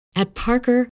At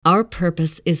Parker, our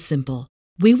purpose is simple.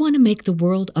 We want to make the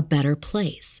world a better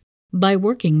place by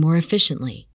working more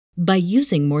efficiently, by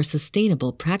using more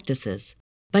sustainable practices,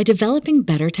 by developing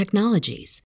better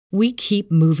technologies. We keep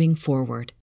moving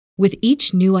forward. With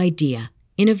each new idea,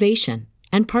 innovation,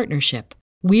 and partnership,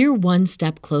 we're one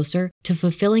step closer to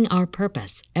fulfilling our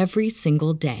purpose every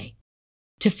single day.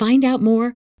 To find out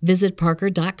more, visit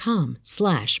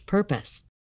parker.com/purpose.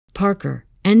 Parker,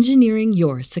 engineering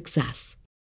your success.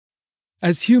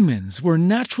 As humans, we're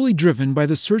naturally driven by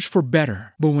the search for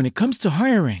better. But when it comes to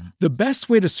hiring, the best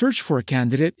way to search for a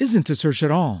candidate isn't to search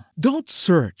at all. Don't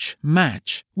search,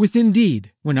 match with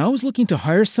Indeed. When I was looking to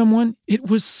hire someone, it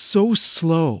was so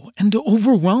slow and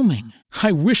overwhelming.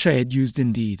 I wish I had used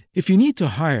Indeed. If you need to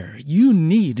hire, you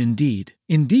need Indeed.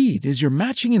 Indeed is your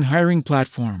matching and hiring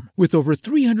platform with over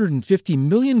 350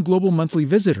 million global monthly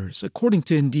visitors, according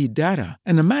to Indeed data,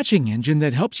 and a matching engine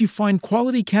that helps you find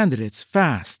quality candidates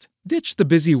fast. Ditch the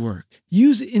busy work.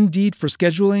 Use Indeed for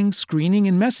scheduling, screening,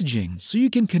 and messaging so you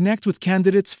can connect with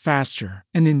candidates faster.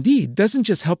 And Indeed doesn't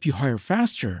just help you hire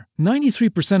faster.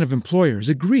 93% of employers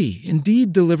agree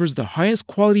Indeed delivers the highest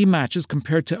quality matches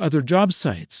compared to other job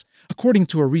sites, according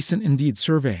to a recent Indeed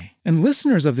survey. And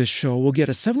listeners of this show will get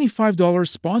a $75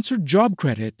 sponsored job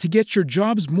credit to get your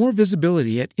jobs more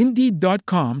visibility at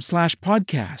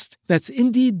Indeed.com/podcast. That's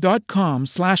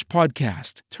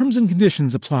Indeed.com/podcast. Terms and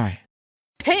conditions apply.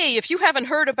 Hey, if you haven't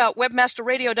heard about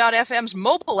WebmasterRadio.fm's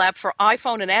mobile app for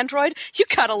iPhone and Android, you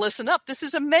gotta listen up. This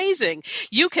is amazing.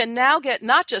 You can now get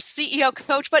not just CEO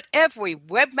Coach, but every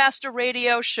Webmaster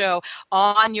Radio show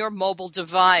on your mobile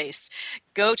device.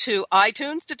 Go to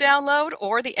iTunes to download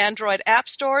or the Android app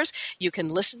stores. You can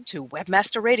listen to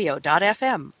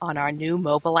WebmasterRadio.fm on our new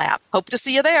mobile app. Hope to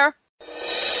see you there.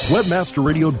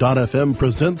 WebmasterRadio.fm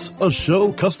presents a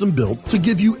show custom built to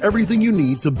give you everything you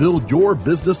need to build your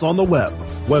business on the web.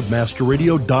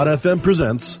 WebmasterRadio.fm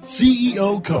presents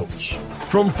CEO Coach.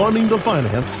 From funding to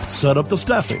finance, setup to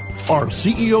staffing, our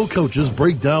CEO coaches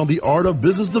break down the art of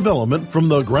business development from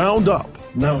the ground up.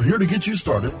 Now here to get you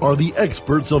started are the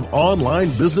experts of online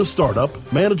business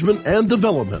startup, management, and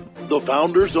development, the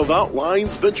founders of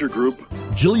Outlines Venture Group,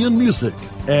 Jillian Music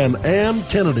and Ann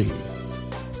Kennedy.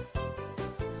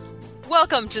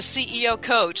 Welcome to CEO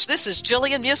Coach. This is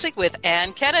Jillian Music with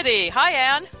Ann Kennedy. Hi,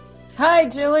 Ann. Hi,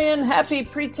 Jillian. Happy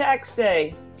pre-tax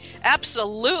day.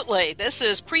 Absolutely. This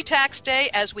is pre-tax day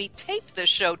as we tape the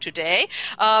show today.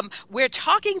 We're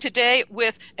talking today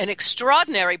with an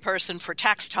extraordinary person for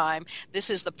tax time. This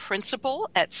is the principal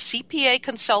at CPA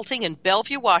Consulting in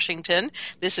Bellevue, Washington.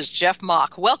 This is Jeff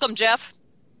Mock. Welcome, Jeff.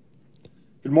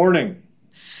 Good morning.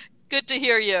 Good to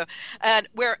hear you. And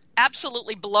we're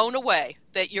absolutely blown away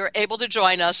that you're able to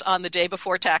join us on the day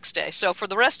before tax day. So for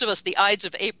the rest of us, the Ides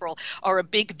of April are a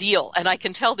big deal. And I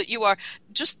can tell that you are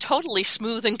just totally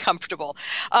smooth and comfortable.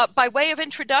 By way of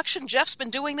introduction, Jeff's been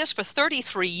doing this for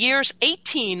 33 years,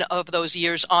 18 of those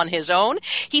years on his own.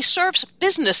 He serves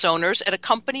business owners at a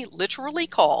company literally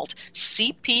called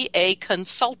CPA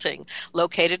Consulting,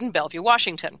 located in Bellevue,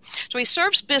 Washington. So he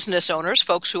serves business owners,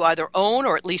 folks who either own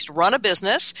or at least run a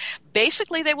business.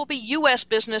 Basically, they will be U.S.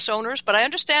 business owners, but I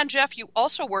understand, Jeff, you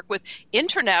also work with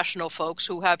international folks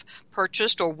who have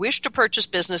purchased or wish to purchase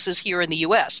businesses here in the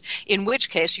U.S., in which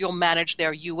case you'll manage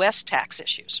their U.S. tax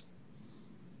issues.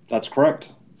 That's correct.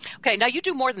 Okay, now you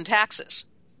do more than taxes.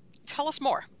 Tell us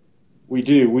more. We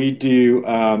do. We do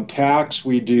tax.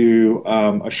 We do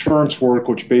assurance work,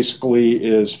 which basically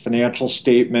is financial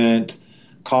statement,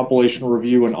 compilation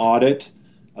review, and audit.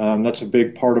 That's a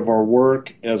big part of our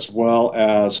work, as well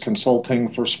as consulting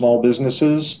for small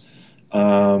businesses.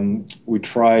 We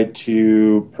try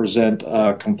to present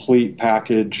a complete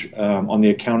package on the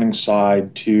accounting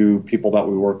side to people that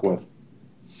we work with.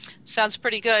 Sounds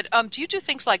pretty good. Do you do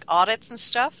things like audits and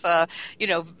stuff?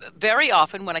 Very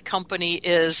often when a company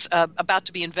is about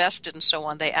to be invested and so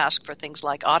on, they ask for things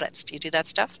like audits. Do you do that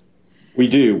stuff? We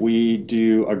do. We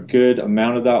do a good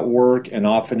amount of that work, and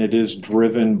often it is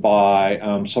driven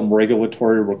by some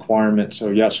regulatory requirement.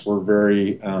 So, yes, we're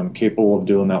very capable of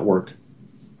doing that work.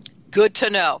 Good to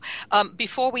know.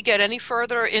 Before we get any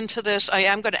further into this, I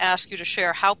am going to ask you to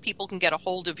share how people can get a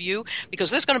hold of you,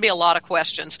 because there's going to be a lot of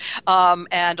questions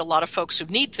and a lot of folks who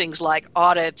need things like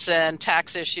audits and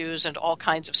tax issues and all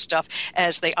kinds of stuff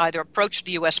as they either approach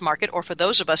the U.S. market, or for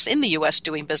those of us in the U.S.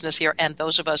 doing business here and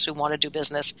those of us who want to do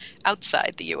business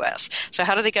outside the U.S. So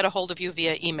how do they get a hold of you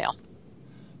via email?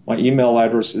 My email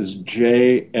address is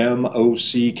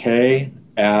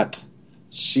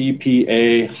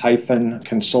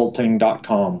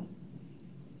jmock@cpa-consulting.com.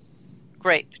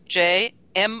 Great. JMOCK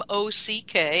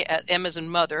M-O-C-K, at M as in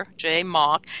mother, J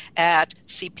Mock, at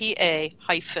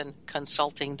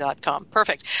cpa-consulting.com.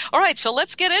 Perfect. All right, so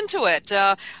let's get into it.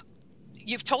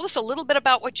 You've told us a little bit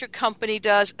about what your company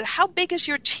does. How big is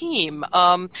your team?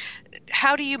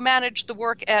 How do you manage the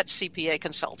work at CPA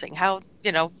Consulting?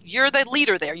 You're the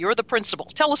leader there. You're the principal.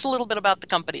 Tell us a little bit about the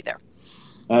company there.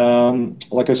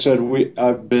 Like I said,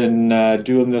 I've been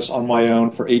doing this on my own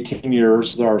for 18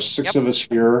 years. There are six of us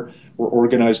here. We're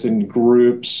organized in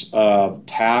groups of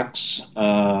tax,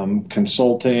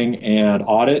 consulting, and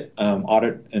audit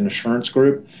and assurance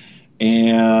group.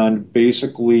 And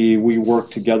basically, we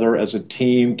work together as a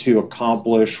team to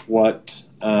accomplish what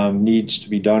needs to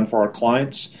be done for our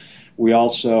clients. We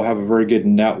also have a very good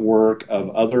network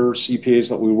of other CPAs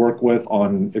that we work with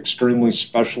on extremely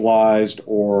specialized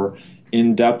or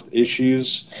in-depth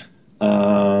issues.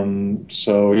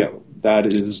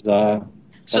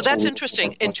 That's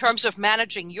interesting. In terms of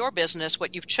managing your business,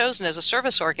 what you've chosen as a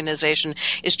service organization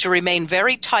is to remain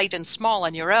very tight and small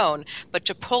on your own, but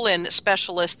to pull in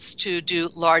specialists to do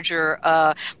larger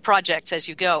projects as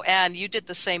you go. And you did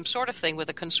the same sort of thing with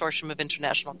a consortium of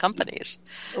international companies.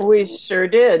 We sure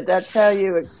did. That's how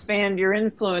you expand your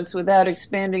influence without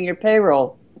expanding your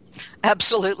payroll.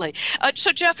 Absolutely.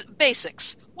 So, Jeff,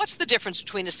 basics. What's the difference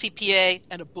between a CPA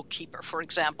and a bookkeeper, for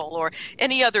example, or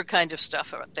any other kind of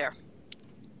stuff out there?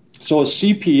 So a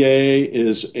CPA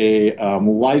is a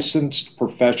licensed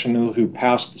professional who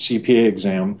passed the CPA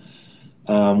exam,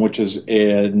 which is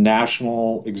a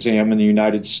national exam in the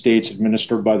United States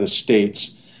administered by the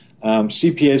states.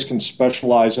 CPAs can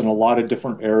specialize in a lot of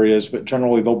different areas, but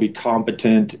generally they'll be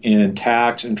competent in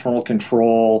tax, internal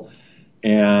control,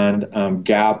 and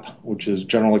GAAP, which is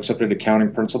general accepted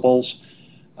accounting principles.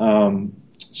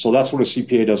 So that's what a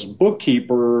CPA does.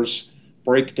 Bookkeepers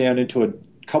break down into a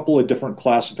couple of different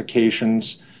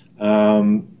classifications,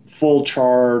 full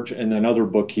charge and then other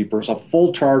bookkeepers. A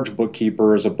full charge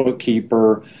bookkeeper is a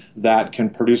bookkeeper that can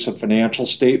produce a financial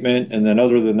statement, and then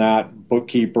other than that,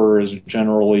 bookkeeper is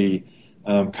generally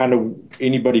kind of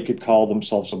anybody could call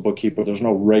themselves a bookkeeper. There's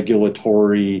no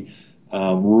regulatory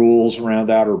rules around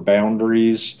that or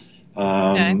boundaries.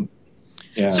 Okay.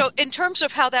 Yeah. So in terms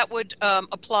of how that would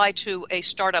apply to a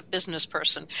startup business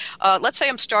person, let's say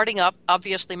I'm starting up.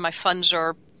 Obviously, my funds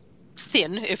are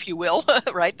thin, if you will,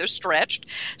 right? They're stretched.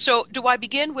 So do I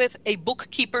begin with a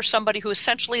bookkeeper, somebody who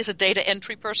essentially is a data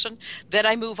entry person? Then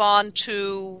I move on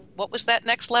to, what was that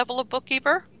next level of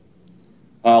bookkeeper?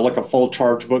 Like a full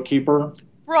charge bookkeeper.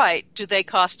 Right. Do they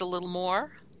cost a little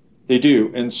more? They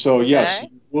do. And so, yes, Okay.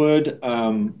 you would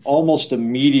almost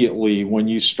immediately when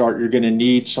you start, you're going to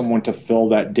need someone to fill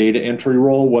that data entry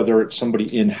role, whether it's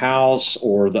somebody in-house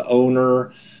or the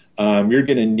owner. You're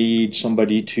going to need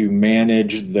somebody to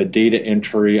manage the data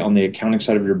entry on the accounting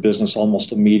side of your business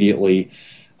almost immediately.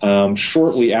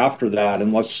 Shortly after that,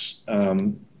 unless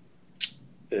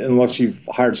you've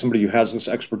hired somebody who has this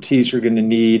expertise, you're going to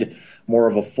need more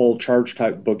of a full charge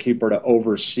type bookkeeper to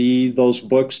oversee those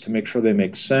books to make sure they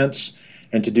make sense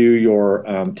and to do your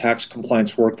tax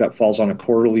compliance work that falls on a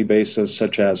quarterly basis,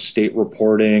 such as state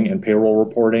reporting and payroll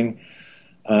reporting.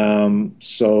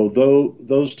 So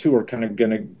those two are kind of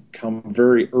going to come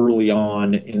very early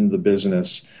on in the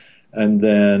business. And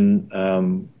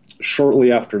then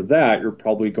shortly after that, you're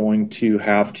probably going to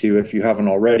have to, if you haven't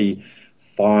already,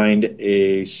 find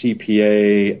a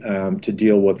CPA to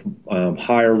deal with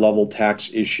higher level tax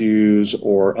issues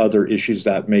or other issues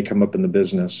that may come up in the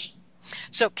business.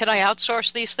 So can I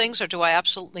outsource these things, or do I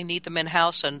absolutely need them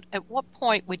in-house? And at what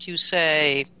point would you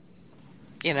say,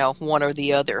 one or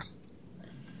the other?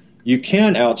 You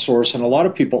can outsource, and a lot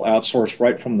of people outsource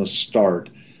right from the start.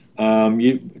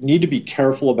 You need to be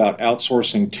careful about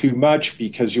outsourcing too much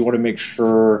because you want to make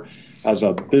sure as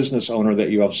a business owner that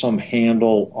you have some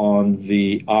handle on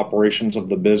the operations of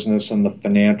the business and the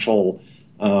financial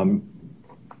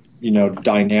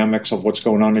dynamics of what's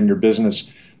going on in your business.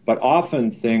 But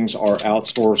often things are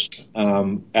outsourced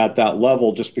at that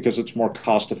level just because it's more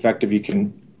cost effective. You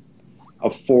can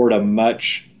afford a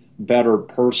much better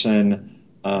person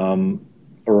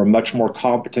or a much more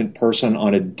competent person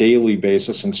on a daily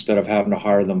basis instead of having to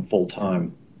hire them full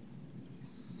time.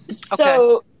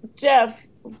 So, Jeff,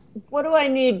 what do I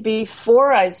need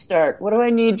before I start? What do I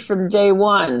need from day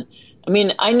one? I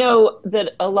mean, I know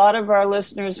that a lot of our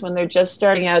listeners, when they're just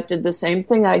starting out, did the same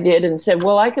thing I did and said,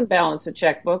 well, I can balance a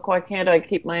checkbook. Why can't I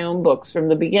keep my own books from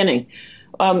the beginning?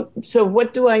 So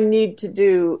what do I need to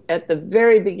do at the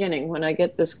very beginning when I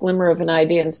get this glimmer of an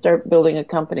idea and start building a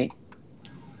company?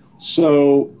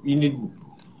 So you need,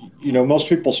 most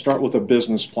people start with a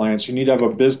business plan. So you need to have a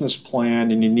business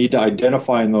plan and you need to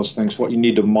identify in those things what you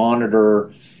need to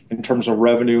monitor in terms of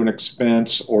revenue and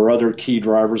expense or other key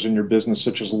drivers in your business,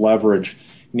 such as leverage.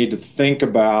 You need to think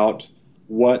about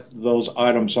what those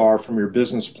items are from your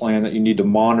business plan that you need to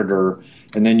monitor,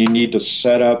 and then you need to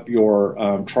set up your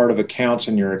chart of accounts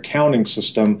in your accounting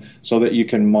system so that you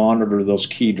can monitor those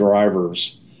key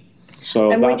drivers.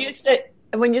 So, and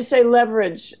when you say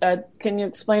leverage, can you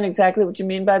explain exactly what you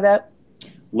mean by that?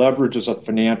 Leverage is a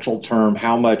financial term,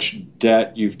 how much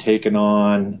debt you've taken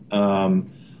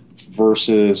on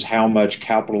versus how much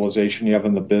capitalization you have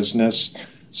in the business.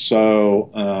 So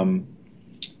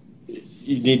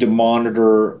you need to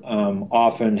monitor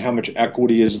often how much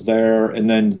equity is there, and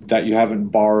then that you haven't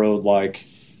borrowed like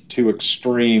to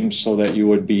extremes so that you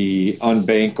would be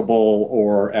unbankable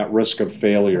or at risk of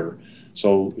failure.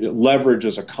 So leverage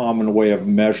is a common way of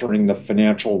measuring the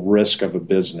financial risk of a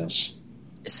business.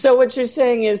 So what you're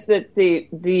saying is that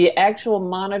the actual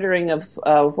monitoring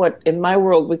of what in my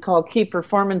world we call key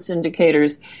performance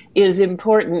indicators is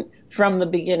important from the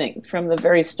beginning, from the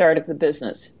very start of the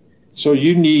business. So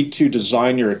you need to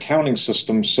design your accounting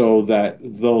system so that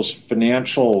those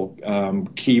financial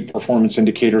key performance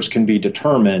indicators can be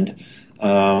determined,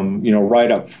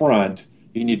 right up front.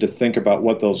 You need to think about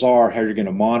what those are, how you're going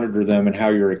to monitor them, and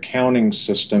how your accounting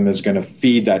system is going to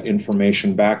feed that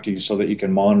information back to you so that you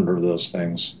can monitor those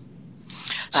things.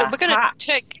 So we're going to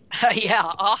take,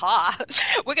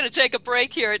 we're going to take a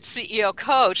break here at CEO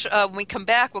Coach. When we come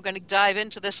back, we're going to dive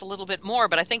into this a little bit more.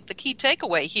 But I think the key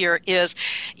takeaway here is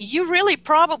you really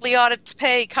probably ought to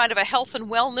pay kind of a health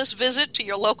and wellness visit to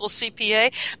your local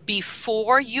CPA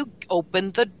before you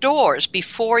open the doors,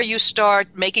 before you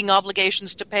start making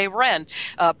obligations to pay rent,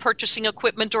 purchasing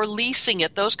equipment or leasing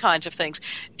it, those kinds of things.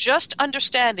 Just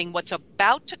understanding what's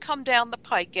about to come down the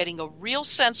pike, getting a real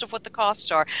sense of what the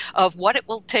costs are, of what it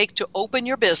will take to open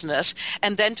your business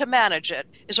and then to manage it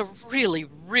is a really,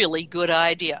 really good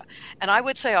idea. And I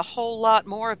would say a whole lot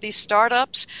more of these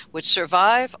startups would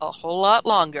survive a whole lot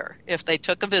longer if they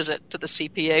took a visit to the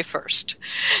CPA first.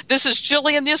 This is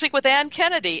Jillian Music with Ann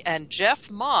Kennedy and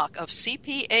Jeff Mock of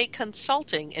CPA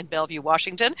Consulting in Bellevue,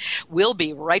 Washington. We'll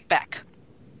be right back.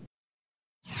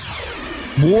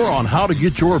 More on how to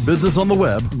get your business on the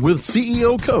web with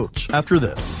CEO Coach after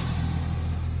this.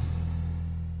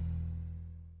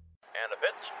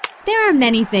 There are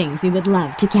many things we would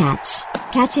love to catch.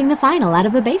 Catching the final out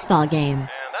of a baseball game. And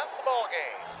that's the ball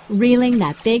game. Reeling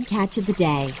that big catch of the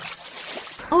day.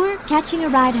 Or catching a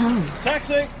ride home.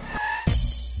 Taxi!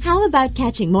 How about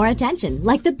catching more attention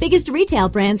like the biggest retail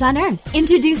brands on earth?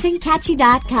 Introducing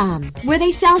Catchy.com, where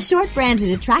they sell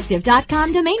short-branded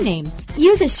attractive.com domain names.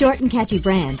 Use a short and catchy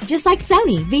brand, just like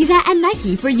Sony, Visa, and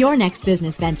Nike for your next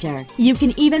business venture. You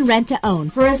can even rent to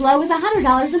own for as low as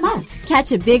 $100 a month.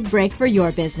 Catch a big break for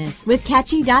your business with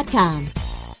Catchy.com.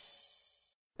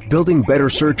 Building better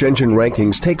search engine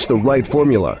rankings takes the right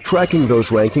formula. Tracking those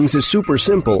rankings is super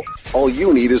simple. All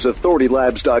you need is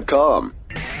AuthorityLabs.com.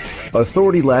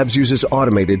 Authority Labs uses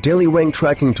automated daily rank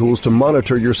tracking tools to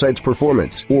monitor your site's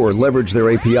performance or leverage their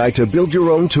API to build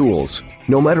your own tools.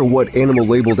 No matter what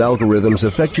animal-labeled algorithms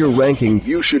affect your ranking,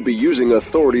 you should be using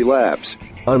Authority Labs.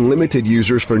 Unlimited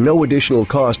users for no additional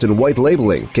cost and white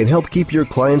labeling can help keep your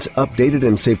clients updated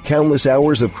and save countless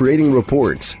hours of creating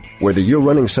reports. Whether you're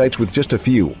running sites with just a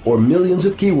few or millions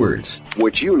of keywords,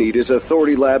 what you need is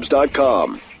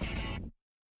AuthorityLabs.com.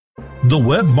 The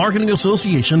Web Marketing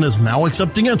Association is now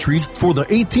accepting entries for the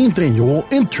 18th Annual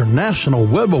International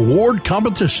Web Award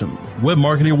Competition. Web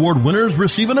Marketing Award winners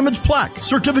receive an image plaque,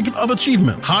 certificate of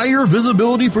achievement, higher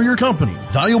visibility for your company,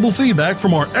 valuable feedback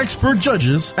from our expert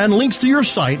judges, and links to your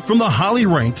site from the highly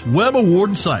ranked Web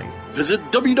Award site. Visit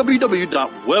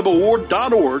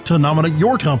www.webaward.org to nominate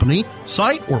your company,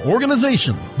 site, or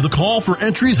organization. The call for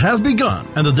entries has begun,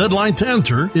 and the deadline to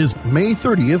enter is May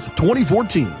 30th,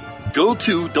 2014. Go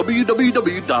to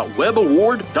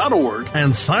www.webaward.org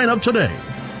and sign up today.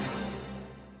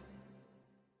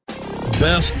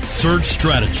 Best Search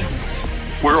Strategies,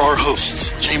 where our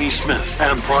hosts, Jamie Smith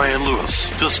and Brian Lewis,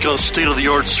 discuss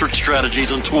state-of-the-art search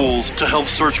strategies and tools to help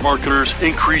search marketers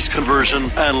increase conversion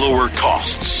and lower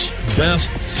costs. Best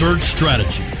Search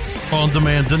Strategies, on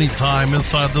demand anytime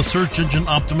inside the Search Engine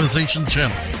Optimization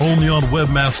channel, only on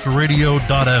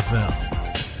webmasterradio.fm.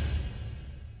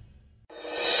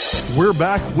 We're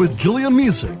back with Jillian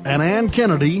Music and Ann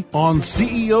Kennedy on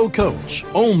CEO Coach,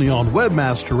 only on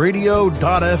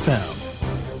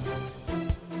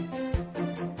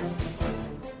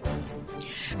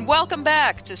webmasterradio.fm. Welcome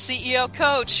back to CEO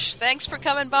Coach. Thanks for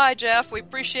coming by, Jeff. We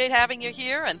appreciate having you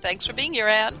here, and thanks for being here,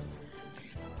 Ann.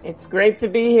 It's great to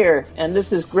be here, and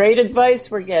this is great advice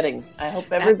we're getting. I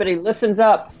hope everybody listens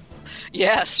up.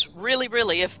 Yes, really,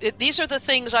 really. These are the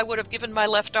things I would have given my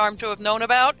left arm to have known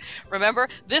about. Remember,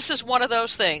 this is one of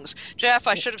those things. Jeff,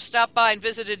 I should have stopped by and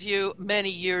visited you many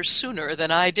years sooner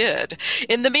than I did.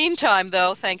 In the meantime,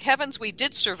 though, thank heavens we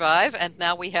did survive, and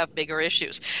now we have bigger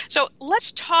issues. So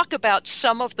let's talk about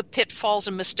some of the pitfalls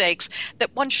and mistakes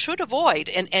that one should avoid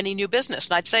in any new business.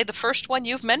 And I'd say the first one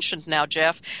you've mentioned now,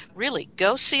 Jeff, really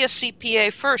go see a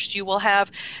CPA first. You will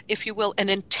have, if you will, an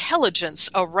intelligence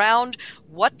around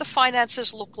what the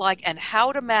finances look like and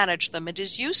how to manage them. And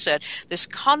as you said, this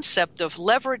concept of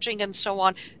leveraging and so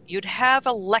on, you'd have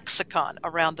a lexicon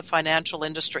around the financial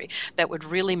industry that would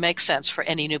really make sense for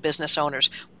any new business owners.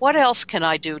 What else can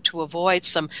I do to avoid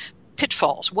some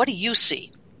pitfalls? What do you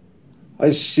see?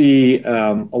 I see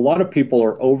a lot of people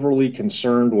are overly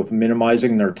concerned with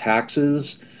minimizing their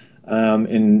taxes,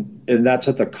 and that's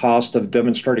at the cost of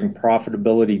demonstrating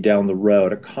profitability down the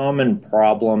road. A common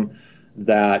problem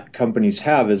that companies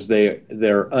have is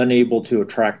they're unable to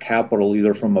attract capital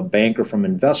either from a bank or from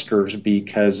investors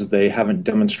because they haven't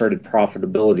demonstrated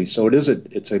profitability. So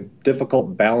it's a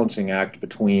difficult balancing act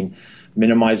between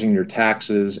minimizing your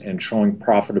taxes and showing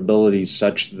profitability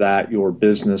such that your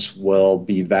business will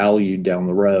be valued down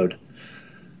the road.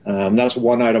 That's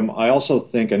one item. I also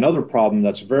think another problem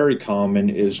that's very common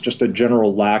is just a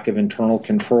general lack of internal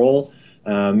control.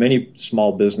 Many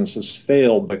small businesses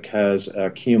fail because a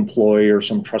key employee or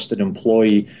some trusted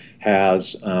employee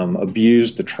has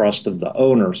abused the trust of the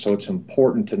owner. So it's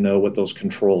important to know what those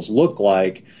controls look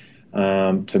like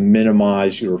to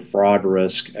minimize your fraud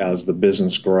risk as the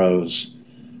business grows.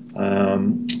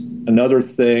 Another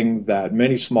thing that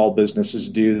many small businesses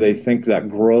do, they think that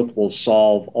growth will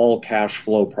solve all cash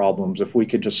flow problems. If we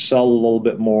could just sell a little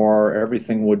bit more,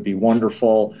 everything would be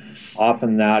wonderful.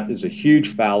 Often that is a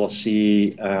huge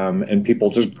fallacy, and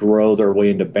people just grow their way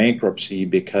into bankruptcy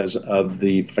because of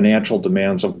the financial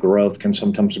demands of growth can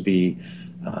sometimes be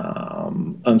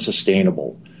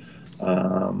unsustainable.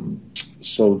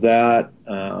 So that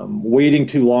waiting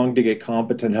too long to get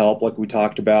competent help, like we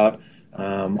talked about,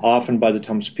 often by the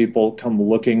time people come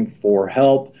looking for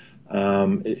help,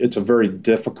 it's a very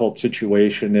difficult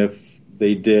situation. If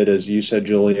they did, as you said,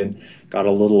 Julian, got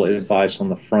a little advice on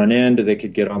the front end, they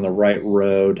could get on the right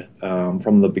road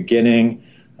from the beginning.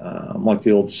 Like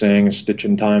the old saying, a stitch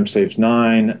in time saves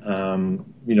nine.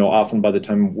 Often by the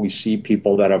time we see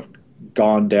people that have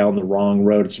gone down the wrong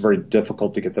road, it's very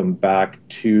difficult to get them back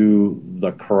to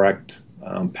the correct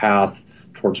path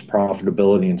towards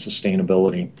profitability and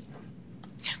sustainability.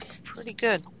 Pretty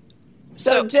good.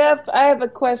 So, Jeff, I have a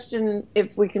question.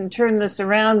 If we can turn this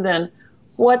around, then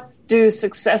what do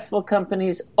successful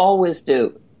companies always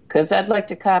do? Because I'd like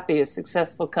to copy a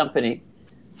successful company.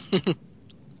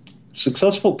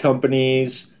 Successful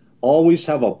companies always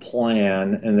have a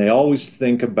plan, and they always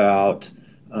think about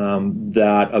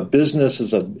that a business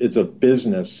is a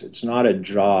business. It's not a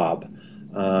job.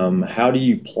 How do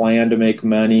you plan to make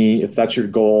money? If that's your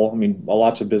goal, I mean,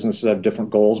 lots of businesses have different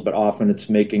goals, but often it's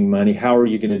making money. How are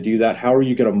you going to do that? How are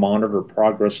you going to monitor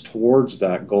progress towards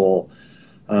that goal?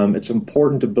 It's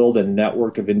important to build a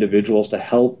network of individuals to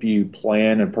help you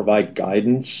plan and provide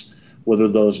guidance, whether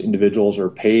those individuals are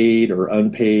paid or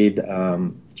unpaid,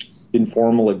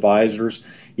 informal advisors.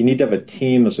 You need to have a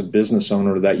team as a business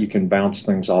owner that you can bounce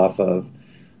things off of.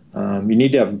 You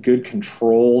need to have good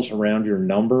controls around your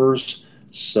numbers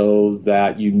so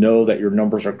that you know that your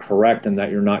numbers are correct and that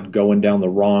you're not going down the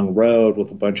wrong road with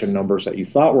a bunch of numbers that you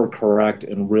thought were correct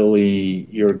and really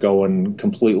you're going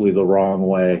completely the wrong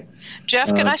way.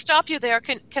 Jeff, can I stop you there?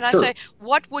 Can I Sure. say,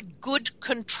 what would good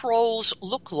controls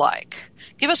look like?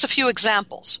 Give us a few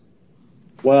examples.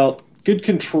 Well, good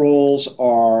controls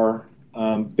are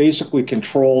basically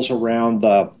controls around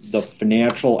the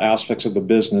financial aspects of the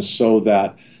business so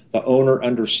that the owner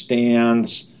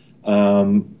understands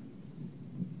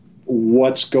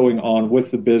what's going on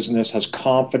with the business, has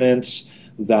confidence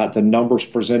that the numbers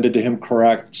presented to him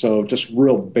correct. So just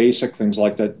real basic things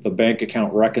like that the bank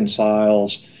account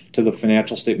reconciles to the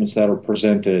financial statements that are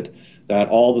presented, that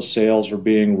all the sales are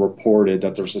being reported,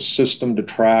 that there's a system to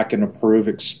track and approve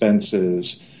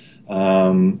expenses,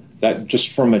 that just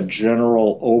from a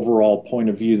general overall point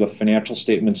of view, the financial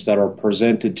statements that are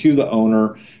presented to the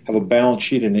owner have a balance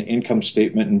sheet and an income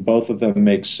statement, and both of them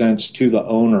make sense to the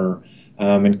owner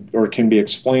or can be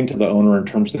explained to the owner in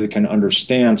terms that they can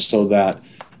understand so that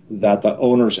the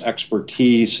owner's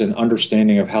expertise and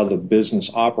understanding of how the business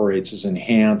operates is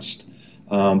enhanced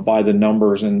by the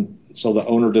numbers. And so the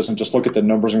owner doesn't just look at the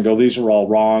numbers and go, these are all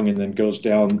wrong, and then goes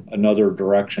down another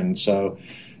direction. So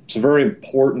it's very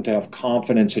important to have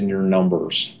confidence in your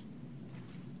numbers.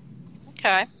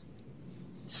 Okay.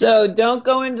 So don't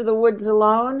go into the woods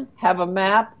alone. Have a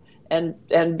map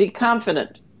and be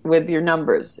confident with your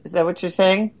numbers. Is that what you're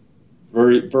saying?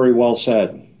 Very, very well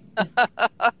said.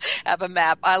 Have a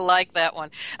map. I like that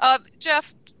one.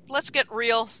 Jeff, let's get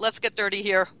real. Let's get dirty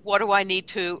here. What do I need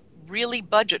to really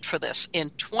budget for this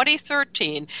in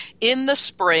 2013 in the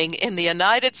spring in the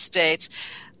United States?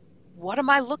 What am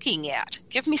I looking at?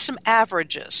 Give me some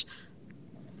averages.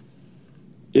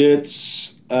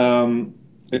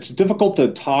 It's difficult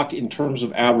to talk in terms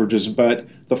of averages, but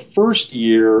the first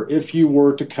year, if you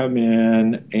were to come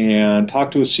in and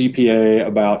talk to a CPA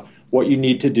about what you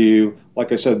need to do,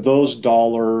 like I said, those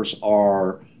dollars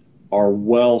are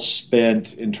well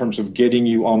spent in terms of getting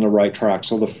you on the right track.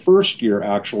 So the first year,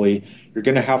 actually, you're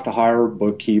going to have to hire a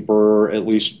bookkeeper, at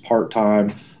least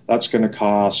part-time. That's going to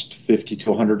cost $50 to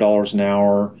 $100 an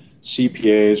hour.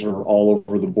 CPAs are all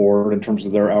over the board in terms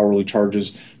of their hourly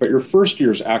charges. But your first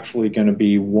year is actually going to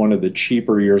be one of the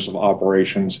cheaper years of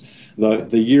operations. The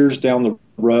years down the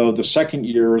road, the second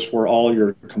year is where all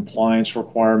your compliance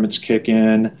requirements kick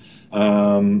in.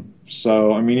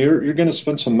 So, I mean, you're going to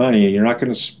spend some money. You're not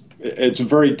going to. It's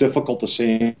very difficult to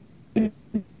say in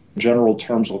general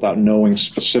terms without knowing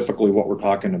specifically what we're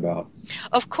talking about.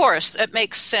 Of course, it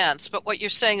makes sense. But what you're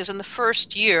saying is in the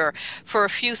first year, for a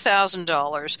few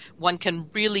 $1,000s, one can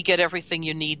really get everything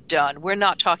you need done. We're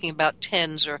not talking about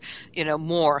tens or,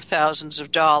 more thousands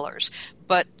of dollars.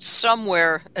 But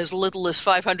somewhere as little as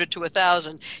 $500 to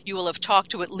 $1,000, you will have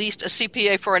talked to at least a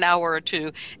CPA for an hour or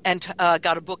two and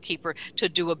got a bookkeeper to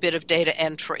do a bit of data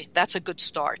entry. That's a good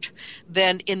start.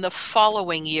 Then in the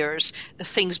following years,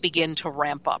 things begin to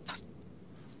ramp up.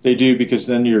 They do, because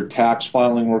then your tax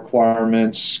filing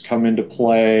requirements come into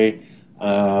play.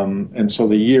 And so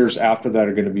the years after that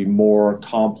are going to be more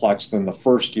complex than the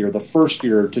first year. The first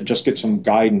year, to just get some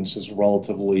guidance, is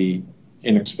relatively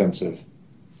inexpensive.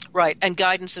 Right, and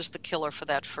guidance is the killer for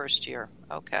that first year.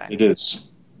 Okay. It is.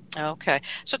 Okay.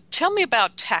 So tell me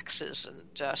about taxes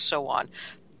and so on.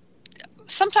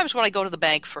 Sometimes when I go to the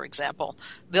bank, for example,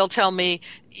 they'll tell me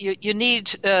you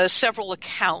need several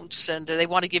accounts, and they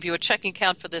want to give you a checking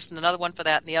account for this and another one for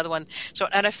that and the other one.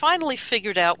 And I finally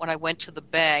figured out when I went to the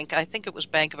bank, I think it was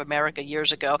Bank of America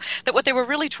years ago, that what they were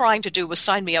really trying to do was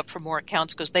sign me up for more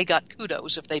accounts because they got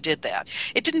kudos if they did that.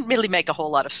 It didn't really make a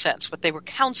whole lot of sense. What they were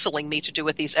counseling me to do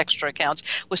with these extra accounts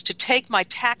was to take my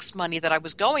tax money that I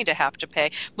was going to have to pay,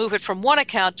 move it from one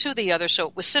account to the other so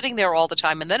it was sitting there all the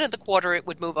time, and then in the quarter it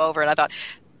would move over. And I thought,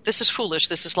 this is foolish.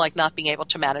 This is like not being able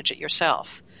to manage it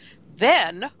yourself.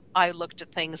 Then I looked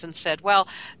at things and said, well,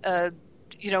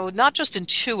 not just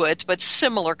Intuit, but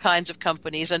similar kinds of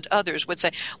companies and others would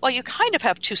say, well, you kind of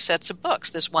have two sets of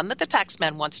books. There's one that the tax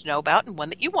man wants to know about and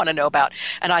one that you want to know about.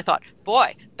 And I thought,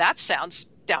 boy, that sounds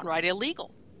downright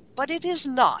illegal. But it is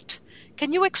not.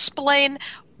 Can you explain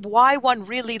why one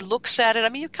really looks at it? I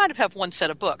mean, you kind of have one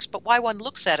set of books, but why one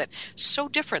looks at it so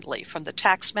differently from the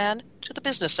tax man to the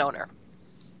business owner?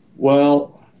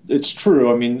 Well, it's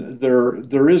true. I mean,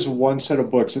 there is one set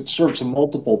of books. It serves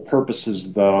multiple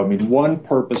purposes, though. I mean, one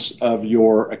purpose of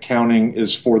your accounting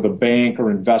is for the bank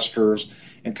or investors,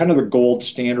 and kind of the gold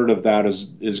standard of that is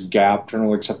GAAP,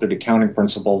 Generally Accepted Accounting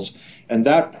Principles, and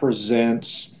that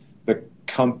presents the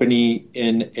company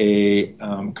in a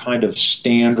kind of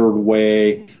standard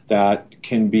way that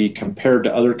can be compared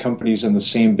to other companies in the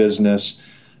same business.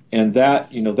 And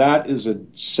that is a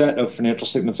set of financial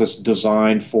statements that's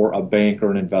designed for a bank or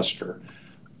an investor.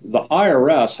 The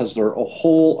IRS has their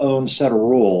whole own set of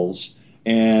rules,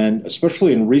 and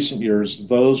especially in recent years,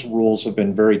 those rules have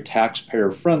been very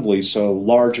taxpayer friendly. So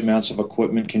large amounts of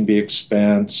equipment can be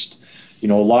expensed. A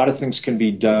lot of things can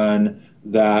be done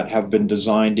that have been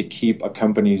designed to keep a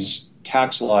company's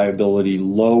tax liability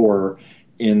lower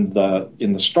in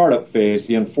the startup phase.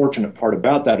 The unfortunate part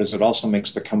about that is it also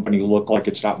makes the company look like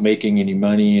it's not making any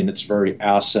money and it's very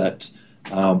asset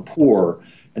poor.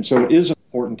 And so it is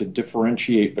important to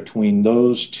differentiate between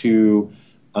those two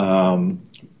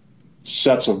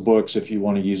sets of books, if you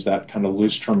want to use that kind of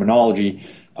loose terminology,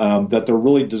 that they're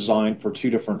really designed for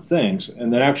two different things.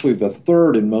 And then actually the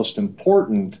third and most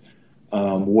important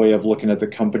way of looking at the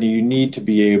company, you need to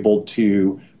be able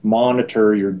to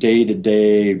monitor your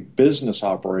day-to-day business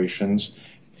operations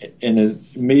in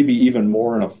maybe even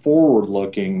more in a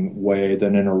forward-looking way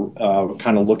than in a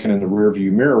kind of looking in the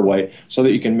rearview mirror way, so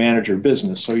that you can manage your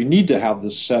business. So you need to have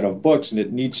this set of books, and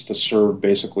it needs to serve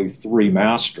basically three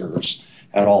masters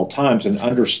at all times, and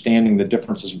understanding the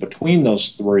differences between those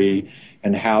three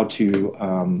and how to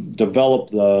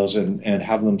develop those and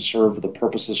have them serve the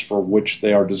purposes for which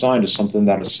they are designed is something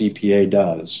that a CPA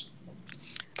does.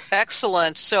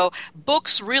 Excellent. So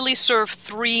books really serve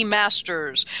three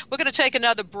masters. We're going to take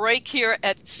another break here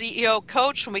at CEO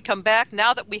Coach. When we come back,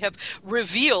 now that we have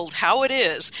revealed how it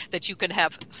is that you can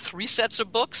have three sets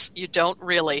of books, you don't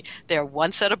really. They're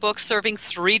one set of books serving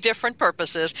three different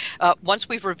purposes. Once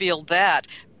we've revealed that,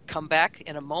 come back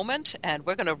in a moment, and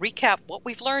we're going to recap what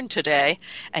we've learned today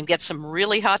and get some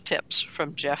really hot tips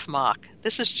from Jeff Mach.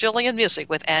 This is Jillian Music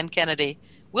with Ann Kennedy.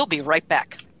 We'll be right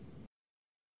back.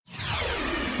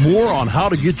 More on how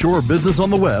to get your business on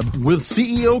the web with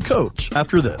CEO Coach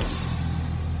after this.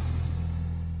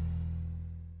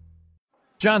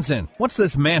 Johnson, what's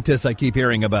this Mantis I keep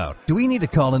hearing about? Do we need to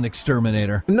call an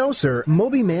exterminator? No, sir.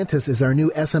 Moby Mantis is our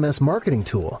new SMS marketing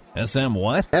tool. SM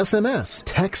what? SMS,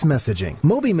 text messaging.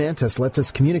 Moby Mantis lets us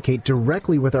communicate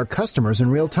directly with our customers in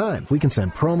real time. We can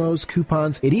send promos,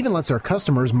 coupons. It even lets our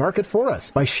customers market for us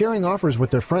by sharing offers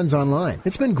with their friends online.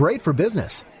 It's been great for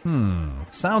business.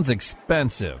 Sounds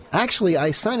expensive. Actually, I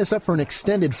signed us up for an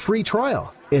extended free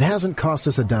trial. It hasn't cost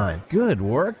us a dime. Good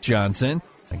work, Johnson.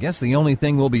 I guess the only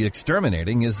thing we'll be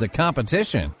exterminating is the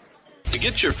competition. To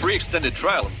get your free extended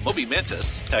trial of Moby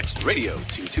Mantis, text radio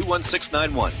to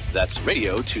 21691. That's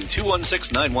radio to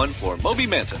 21691 for Moby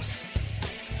Mantis.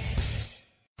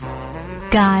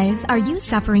 Guys, are you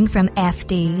suffering from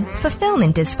FD,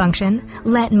 fulfillment dysfunction?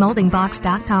 Let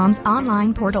MoldingBox.com's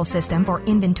online portal system for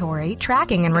inventory,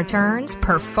 tracking, and returns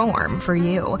perform for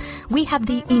you. We have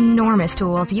the enormous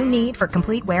tools you need for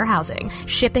complete warehousing,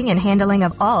 shipping, and handling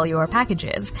of all your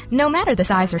packages, no matter the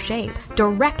size or shape,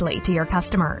 directly to your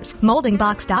customers.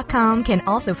 MoldingBox.com can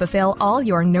also fulfill all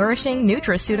your nourishing,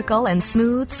 nutraceutical, and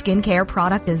smooth skincare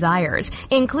product desires,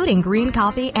 including green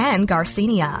coffee and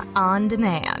Garcinia on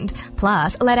demand. Plus,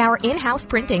 let our in-house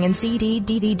printing and CD,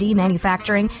 DVD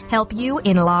manufacturing help you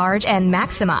enlarge and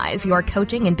maximize your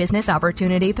coaching and business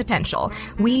opportunity potential.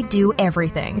 We do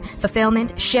everything: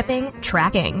 fulfillment, shipping,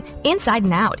 tracking, inside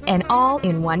and out, and all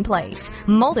in one place.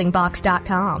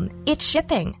 Moldingbox.com. It's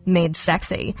shipping made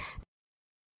sexy.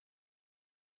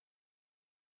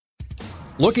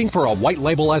 Looking for a white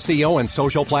label SEO and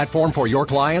social platform for your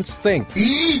clients? Think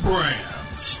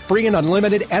eBrands. Free and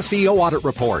unlimited SEO audit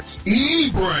reports.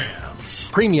 eBrands.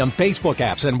 Premium Facebook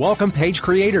apps and welcome page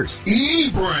creators.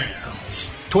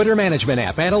 eBrands. Twitter management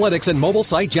app, analytics, and mobile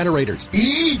site generators.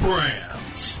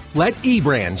 eBrands. Let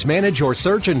eBrands manage your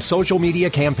search and social media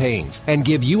campaigns and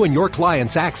give you and your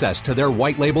clients access to their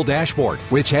white label dashboard,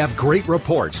 which have great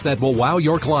reports that will wow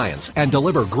your clients and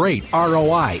deliver great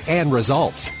ROI and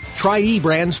results. Try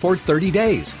eBrands for 30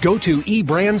 days. Go to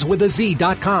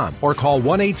eBrandsWithAZ.com or call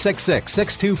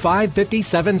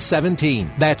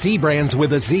 1-866-625-5717. That's eBrands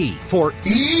with a Z for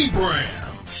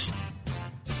eBrands.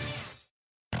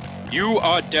 You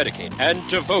are dedicated and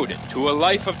devoted to a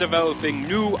life of developing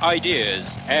new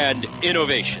ideas and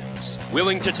innovations,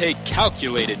 willing to take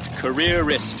calculated career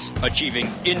risks, achieving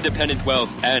independent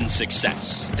wealth and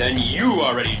success. Then you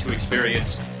are ready to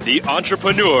experience the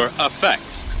Entrepreneur Effect.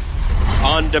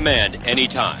 On demand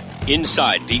anytime,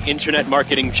 inside the Internet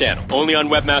Marketing Channel, only on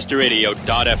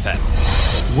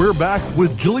WebmasterRadio.fm. We're back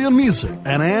with Jillian Music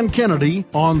and Ann Kennedy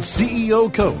on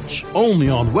CEO Coach, only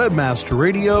on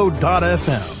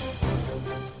WebmasterRadio.fm.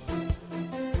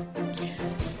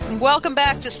 Welcome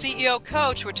back to CEO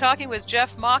Coach. We're talking with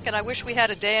Jeff Mach, and I wish we had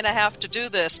a day and a half to do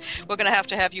this. We're going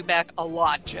to have you back a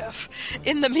lot, Jeff.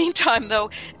 In the meantime,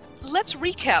 though, let's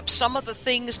recap some of the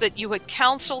things that you had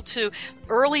counseled to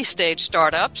early-stage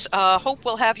startups. Hope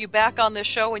we'll have you back on this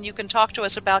show and you can talk to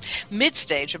us about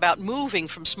mid-stage, about moving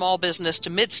from small business to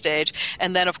mid-stage,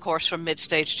 and then, of course, from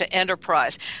mid-stage to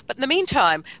enterprise. But in the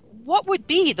meantime, what would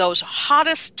be those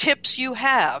hottest tips you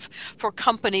have for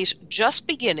companies just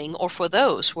beginning or for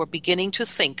those who are beginning to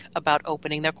think about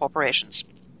opening their corporations?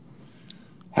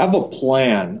 Have a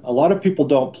plan. A lot of people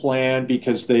don't plan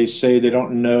because they say they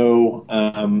don't know,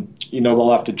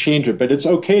 they'll have to change it. But it's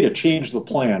okay to change the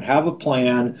plan. Have a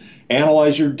plan,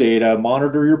 analyze your data,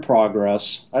 monitor your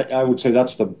progress. I would say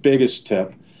that's the biggest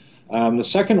tip. The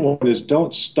second one is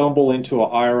don't stumble into an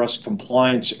IRS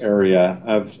compliance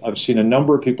area. I've seen a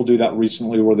number of people do that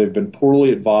recently where they've been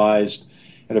poorly advised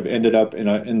and have ended up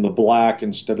in the black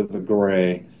instead of the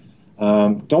gray.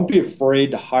 Don't be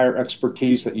afraid to hire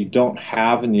expertise that you don't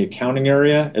have in the accounting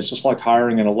area. It's just like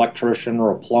hiring an electrician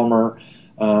or a plumber.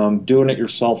 Doing it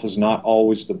yourself is not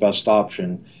always the best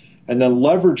option. And then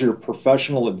leverage your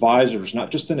professional advisors,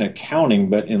 not just in accounting,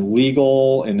 but in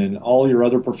legal and in all your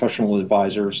other professional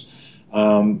advisors.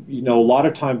 A lot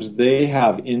of times they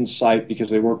have insight because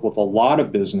they work with a lot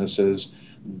of businesses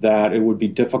that it would be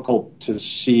difficult to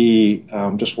see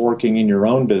just working in your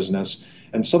own business.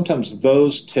 And sometimes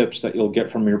those tips that you'll get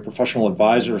from your professional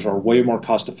advisors are way more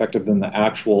cost effective than the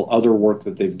actual other work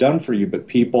that they've done for you. But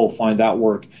people find that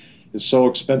work is so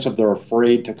expensive they're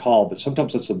afraid to call. But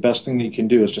sometimes that's the best thing that you can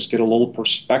do is just get a little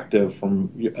perspective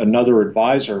from another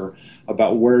advisor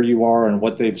about where you are and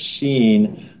what they've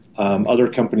seen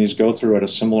other companies go through at a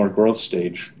similar growth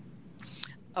stage.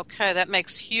 Okay, that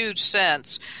makes huge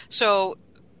sense. So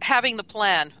having the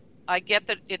plan, I get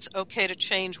that it's okay to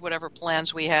change whatever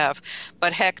plans we have,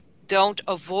 but heck, don't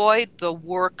avoid the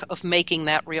work of making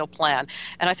that real plan.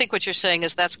 And I think what you're saying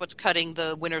is that's what's cutting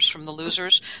the winners from the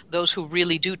losers, those who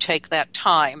really do take that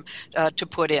time to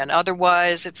put in.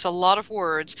 Otherwise, it's a lot of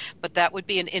words, but that would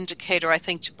be an indicator, I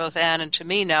think, to both Ann and to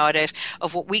me nowadays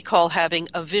of what we call having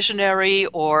a visionary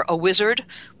or a wizard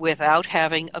without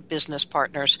having a business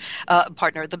partner.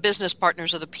 The business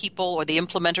partners are the people, or the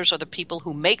implementers are the people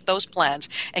who make those plans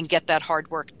and get that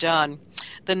hard work done.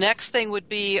 The next thing would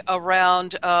be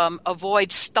around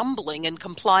avoid stumbling in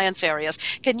compliance areas.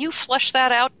 Can you flesh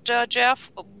that out,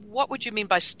 Jeff? What would you mean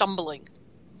by stumbling?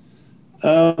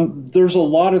 There's a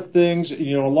lot of things,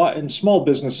 and small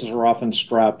businesses are often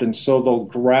strapped, and so they'll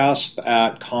grasp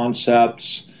at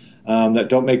concepts that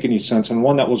don't make any sense. And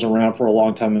one that was around for a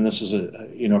long time, and this is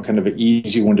kind of an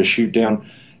easy one to shoot down,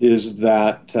 is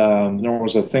that there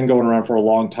was a thing going around for a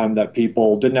long time that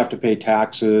people didn't have to pay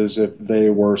taxes if they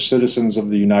were citizens of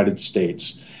the United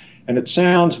States. And it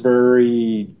sounds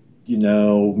very,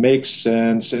 makes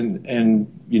sense, and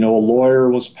a lawyer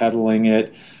was peddling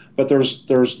it. But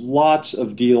there's lots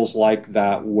of deals like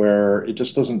that where it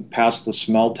just doesn't pass the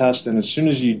smell test. And as soon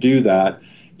as you do that,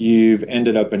 you've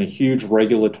ended up in a huge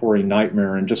regulatory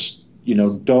nightmare. And just,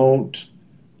 don't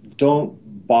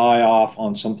buy off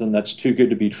on something that's too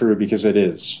good to be true, because it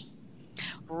is.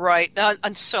 Right.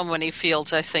 On so many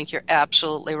fields, I think you're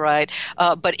absolutely right.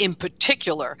 But in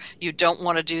particular, you don't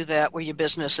want to do that where your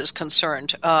business is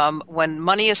concerned. When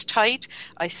money is tight,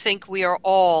 I think we are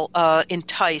all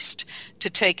enticed to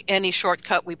take any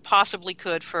shortcut we possibly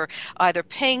could for either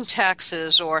paying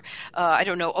taxes or,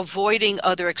 avoiding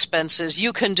other expenses.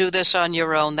 You can do this on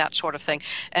your own, that sort of thing.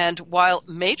 And while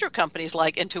major companies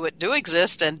like Intuit do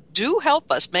exist and do help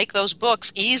us make those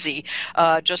books easy,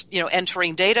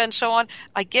 entering data and so on,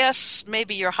 I guess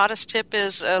maybe your hottest tip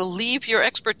is leave your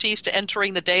expertise to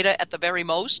entering the data at the very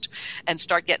most and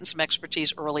start getting some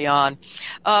expertise early on.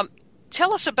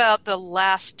 Tell us about the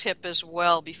last tip as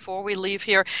well before we leave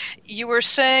here. You were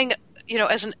saying,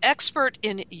 as an expert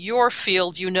in your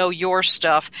field, you know your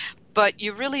stuff, but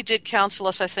you really did counsel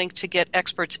us, I think, to get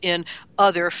experts in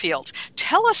other fields.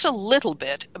 Tell us a little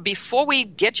bit, before we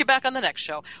get you back on the next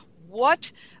show,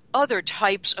 what other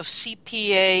types of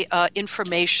CPA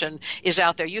information is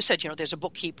out there. You said, there's a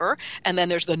bookkeeper, and then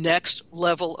there's the next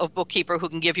level of bookkeeper who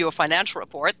can give you a financial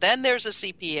report. Then there's a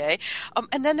CPA,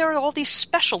 and then there are all these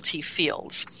specialty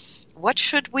fields. What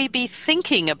should we be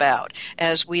thinking about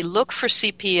as we look for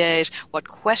CPAs? What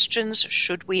questions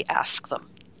should we ask them?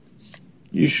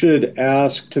 You should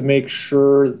ask to make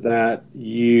sure that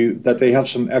they have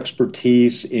some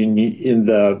expertise in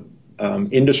the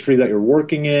industry that you're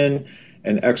working in,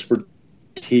 and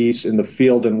expertise in the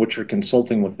field in which you're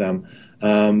consulting with them.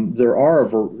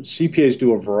 CPAs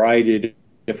do a variety of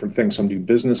different things. Some do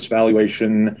business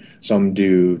valuation, some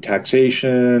do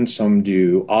taxation, some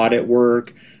do audit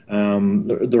work.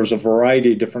 There's a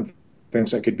variety of different things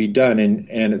that could be done,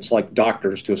 and it's like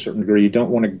doctors to a certain degree. You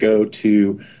don't want to go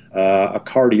to a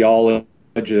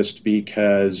cardiologist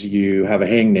because you have a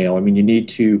hangnail. I mean, you need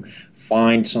to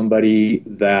find somebody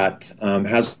that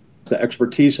has the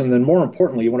expertise, and then more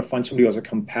importantly, you want to find somebody who has a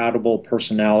compatible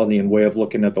personality and way of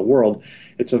looking at the world.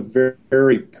 It's a very,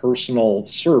 very personal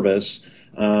service,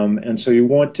 and so you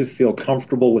want to feel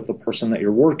comfortable with the person that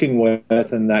you're working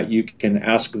with, and that you can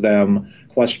ask them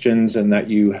questions, and that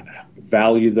you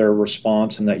value their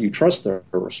response, and that you trust their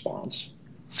response.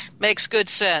 Makes good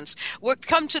sense. We've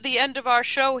come to the end of our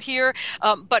show here,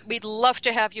 but we'd love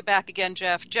to have you back again,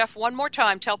 Jeff. Jeff, one more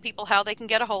time, tell people how they can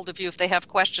get a hold of you if they have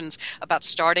questions about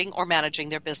starting or managing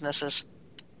their businesses.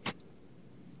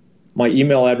 My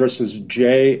email address is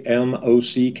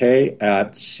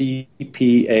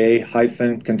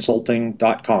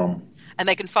jmock@cpa-consulting.com. And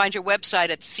they can find your website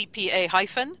at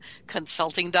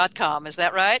cpa-consulting.com. Is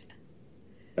that right?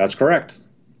 That's correct.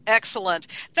 Excellent.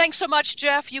 Thanks so much,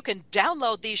 Jeff. You can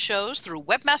download these shows through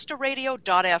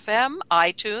webmasterradio.fm,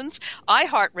 iTunes,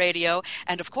 iHeartRadio,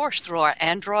 and of course through our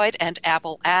Android and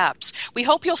Apple apps. We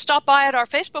hope you'll stop by at our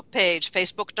Facebook page,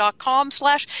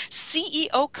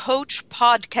 facebook.com/CEO Coach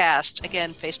Podcast.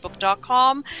 Again,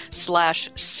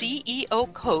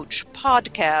 facebook.com/CEO Coach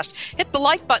Podcast. Hit the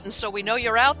like button so we know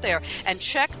you're out there, and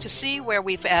check to see where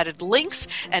we've added links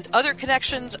and other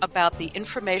connections about the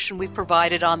information we've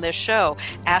provided on this show.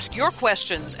 Ask your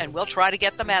questions, and we'll try to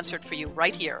get them answered for you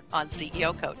right here on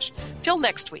CEO Coach. Till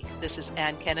next week, this is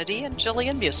Ann Kennedy and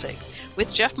Jillian Music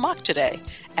with Jeff Mock today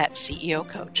at CEO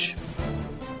Coach.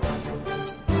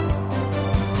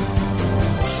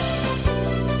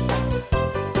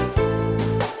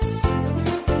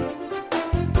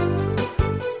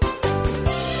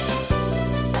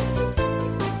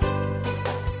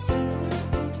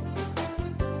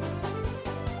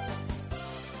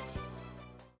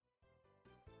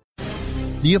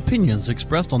 The opinions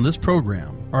expressed on this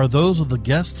program are those of the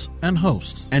guests and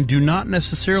hosts and do not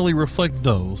necessarily reflect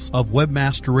those of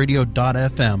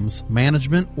WebmasterRadio.fm's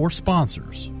management or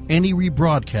sponsors. Any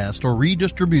rebroadcast or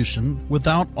redistribution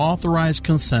without authorized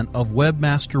consent of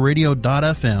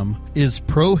WebmasterRadio.fm is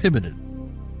prohibited.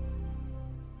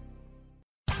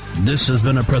 This has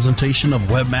been a presentation of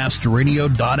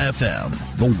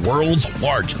WebmasterRadio.fm, the world's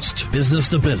largest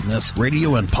business-to-business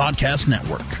radio and podcast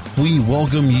network. We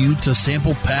welcome you to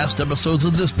sample past episodes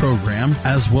of this program,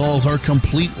 as well as our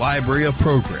complete library of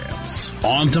programs,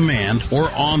 on demand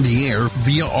or on the air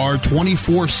via our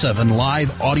 24/7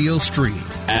 live audio stream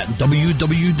at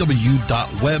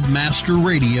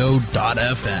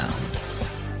www.webmasterradio.fm.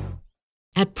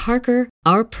 At Parker,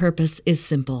 our purpose is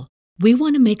simple. We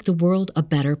want to make the world a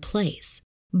better place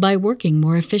by working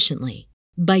more efficiently,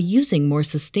 by using more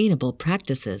sustainable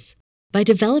practices, by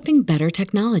developing better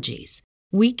technologies.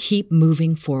 We keep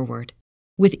moving forward.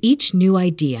 With each new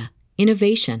idea,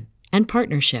 innovation, and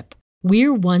partnership,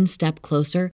 we're one step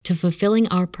closer to fulfilling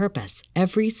our purpose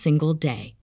every single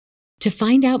day. To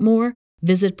find out more,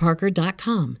 visit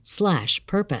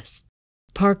parker.com/purpose.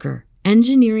 Parker,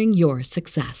 engineering your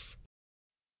success.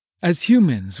 As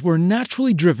humans, we're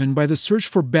naturally driven by the search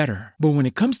for better. But when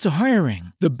it comes to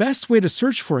hiring, the best way to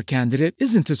search for a candidate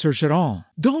isn't to search at all.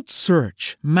 Don't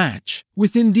search, match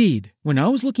with Indeed. When I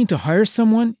was looking to hire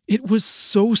someone, it was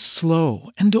so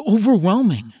slow and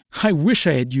overwhelming. I wish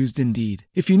I had used Indeed.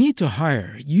 If you need to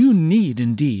hire, you need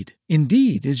Indeed.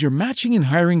 Indeed is your matching and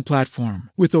hiring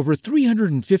platform with over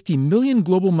 350 million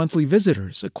global monthly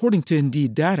visitors, according to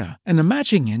Indeed data, and a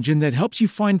matching engine that helps you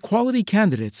find quality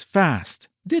candidates fast.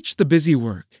 Ditch the busy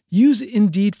work. Use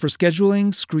Indeed for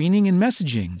scheduling, screening, and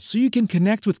messaging so you can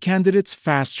connect with candidates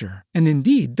faster. And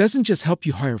Indeed doesn't just help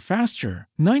you hire faster.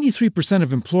 93%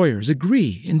 of employers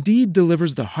agree Indeed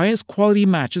delivers the highest quality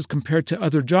matches compared to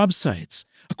other job sites,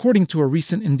 according to a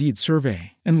recent Indeed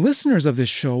survey. And listeners of this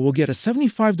show will get a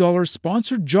 $75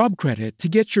 sponsored job credit to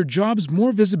get your jobs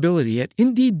more visibility at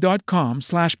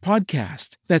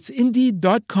Indeed.com/podcast. That's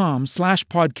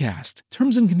Indeed.com/podcast.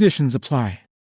 Terms and conditions apply.